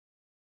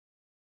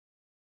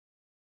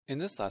In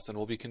this lesson,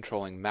 we'll be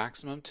controlling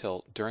maximum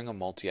tilt during a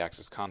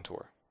multi-axis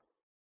contour.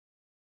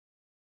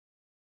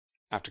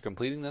 After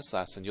completing this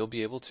lesson, you'll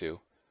be able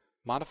to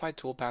modify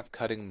toolpath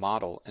cutting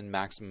model and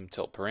maximum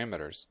tilt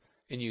parameters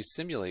and use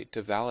Simulate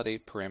to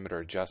validate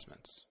parameter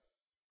adjustments.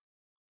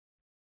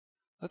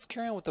 Let's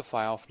carry on with the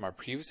file from our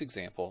previous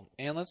example,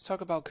 and let's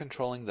talk about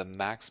controlling the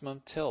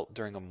maximum tilt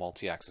during a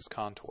multi-axis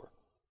contour.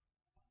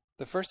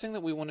 The first thing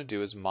that we want to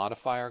do is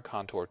modify our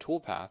contour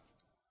toolpath,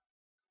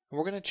 and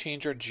we're going to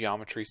change our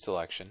geometry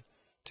selection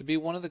to be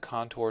one of the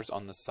contours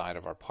on the side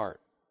of our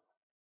part.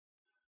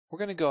 We're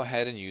going to go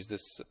ahead and use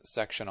this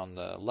section on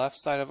the left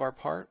side of our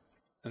part,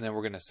 and then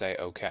we're going to say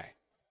OK.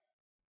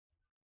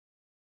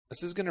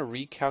 This is going to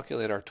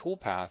recalculate our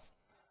toolpath,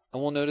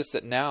 and we'll notice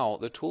that now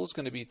the tool is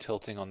going to be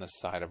tilting on the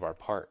side of our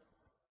part.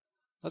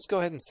 Let's go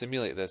ahead and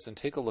simulate this and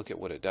take a look at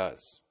what it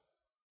does.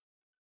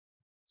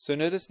 So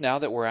notice now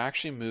that we're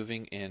actually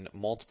moving in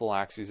multiple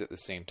axes at the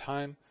same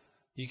time,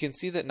 you can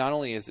see that not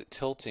only is it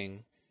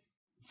tilting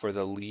for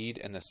the lead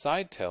and the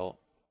side tilt,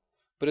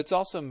 but it's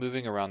also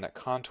moving around that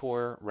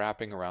contour,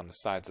 wrapping around the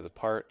sides of the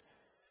part.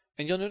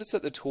 And you'll notice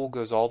that the tool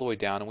goes all the way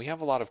down, and we have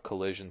a lot of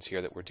collisions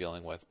here that we're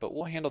dealing with, but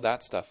we'll handle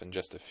that stuff in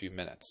just a few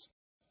minutes.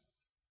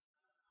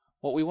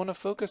 What we want to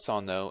focus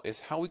on, though,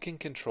 is how we can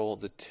control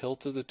the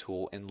tilt of the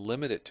tool and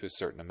limit it to a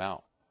certain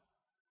amount.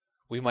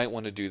 We might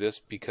want to do this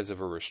because of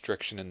a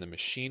restriction in the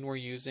machine we're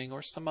using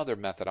or some other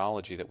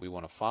methodology that we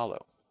want to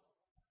follow.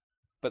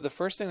 But the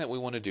first thing that we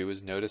want to do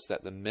is notice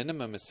that the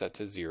minimum is set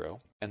to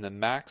 0 and the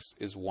max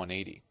is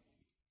 180.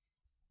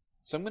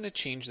 So I'm going to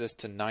change this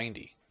to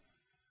 90,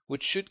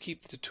 which should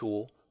keep the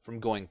tool from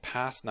going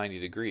past 90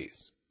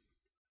 degrees.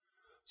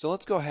 So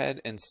let's go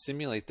ahead and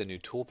simulate the new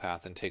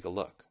toolpath and take a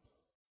look.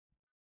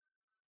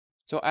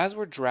 So as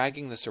we're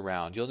dragging this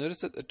around, you'll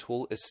notice that the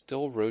tool is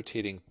still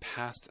rotating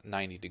past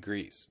 90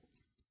 degrees.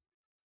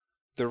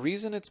 The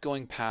reason it's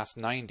going past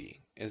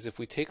 90 is if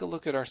we take a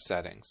look at our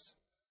settings,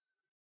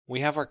 we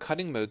have our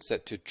cutting mode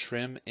set to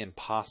trim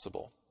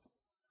impossible.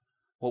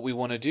 What we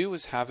want to do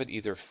is have it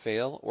either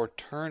fail or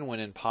turn when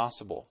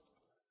impossible.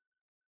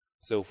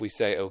 So if we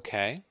say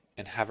OK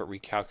and have it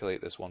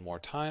recalculate this one more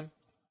time,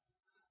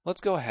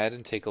 let's go ahead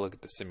and take a look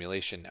at the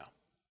simulation now.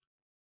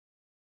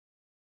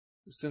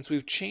 Since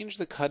we've changed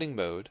the cutting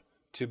mode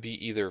to be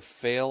either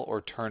fail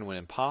or turn when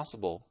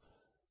impossible,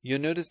 you'll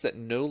notice that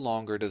no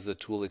longer does the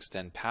tool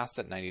extend past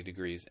that 90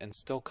 degrees and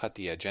still cut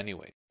the edge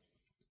anyway.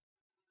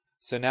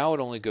 So now it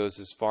only goes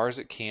as far as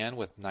it can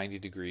with 90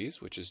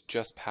 degrees, which is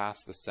just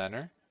past the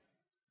center,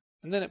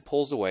 and then it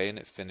pulls away and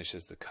it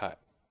finishes the cut.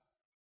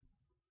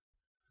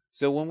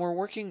 So when we're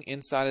working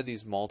inside of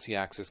these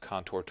multi-axis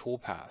contour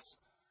toolpaths,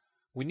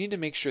 we need to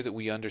make sure that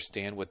we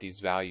understand what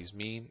these values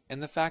mean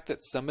and the fact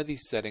that some of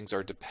these settings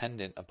are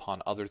dependent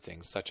upon other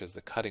things such as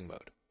the cutting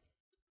mode.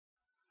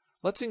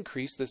 Let's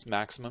increase this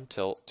maximum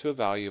tilt to a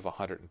value of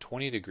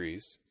 120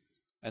 degrees,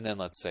 and then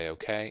let's say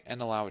OK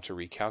and allow it to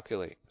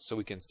recalculate so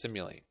we can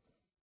simulate.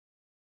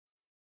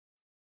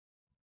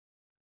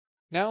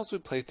 Now as we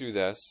play through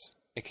this,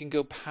 it can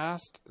go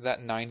past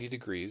that 90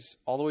 degrees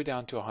all the way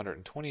down to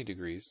 120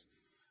 degrees,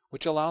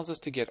 which allows us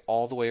to get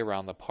all the way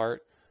around the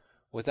part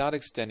without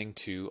extending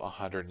to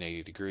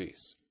 180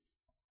 degrees.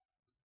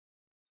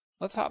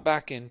 Let's hop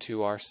back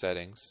into our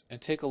settings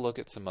and take a look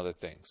at some other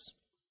things.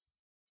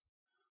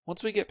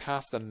 Once we get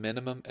past the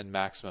minimum and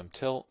maximum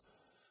tilt,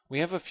 we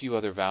have a few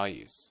other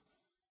values.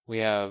 We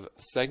have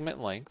segment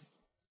length,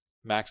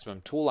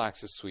 maximum tool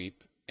axis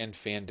sweep, and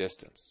fan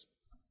distance.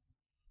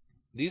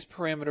 These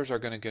parameters are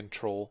going to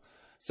control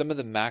some of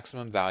the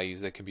maximum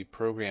values that can be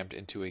programmed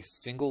into a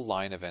single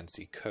line of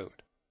NC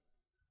code.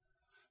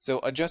 So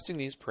adjusting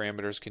these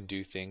parameters can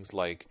do things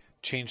like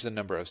change the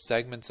number of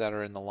segments that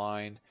are in the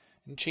line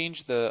and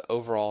change the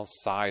overall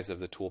size of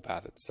the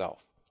toolpath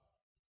itself.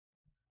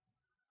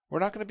 We're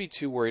not going to be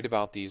too worried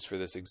about these for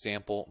this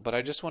example, but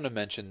I just want to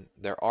mention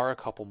there are a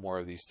couple more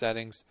of these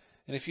settings,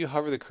 and if you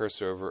hover the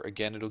cursor over,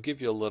 again, it'll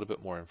give you a little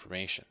bit more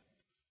information.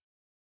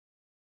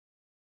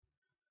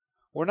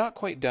 We're not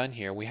quite done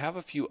here. We have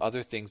a few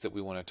other things that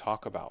we want to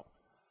talk about.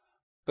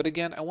 But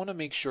again, I want to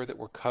make sure that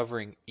we're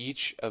covering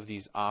each of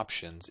these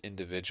options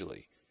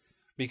individually,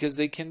 because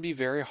they can be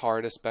very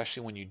hard,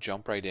 especially when you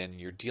jump right in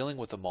and you're dealing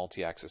with a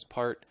multi-axis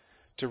part,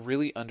 to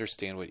really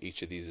understand what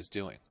each of these is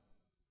doing.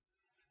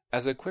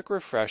 As a quick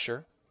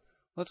refresher,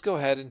 let's go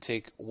ahead and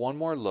take one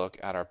more look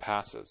at our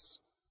passes.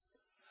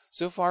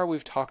 So far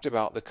we've talked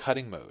about the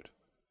cutting mode.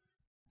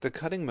 The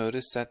cutting mode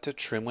is set to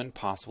trim when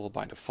possible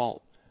by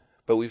default,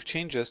 but we've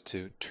changed this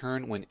to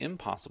turn when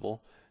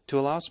impossible to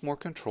allow us more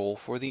control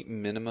for the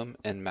minimum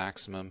and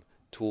maximum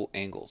tool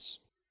angles.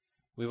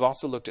 We've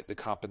also looked at the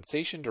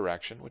compensation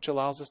direction, which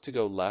allows us to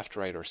go left,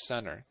 right, or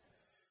center.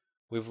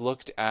 We've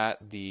looked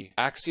at the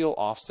axial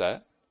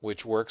offset,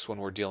 which works when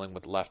we're dealing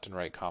with left and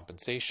right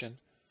compensation.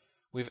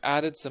 We've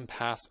added some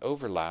pass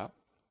overlap.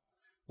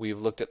 We've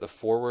looked at the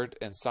forward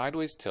and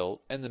sideways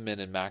tilt and the min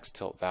and max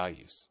tilt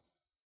values.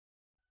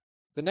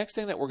 The next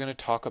thing that we're going to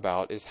talk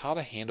about is how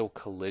to handle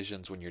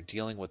collisions when you're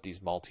dealing with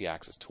these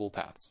multi-axis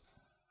toolpaths.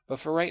 But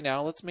for right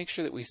now, let's make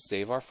sure that we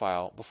save our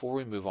file before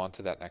we move on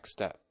to that next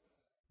step.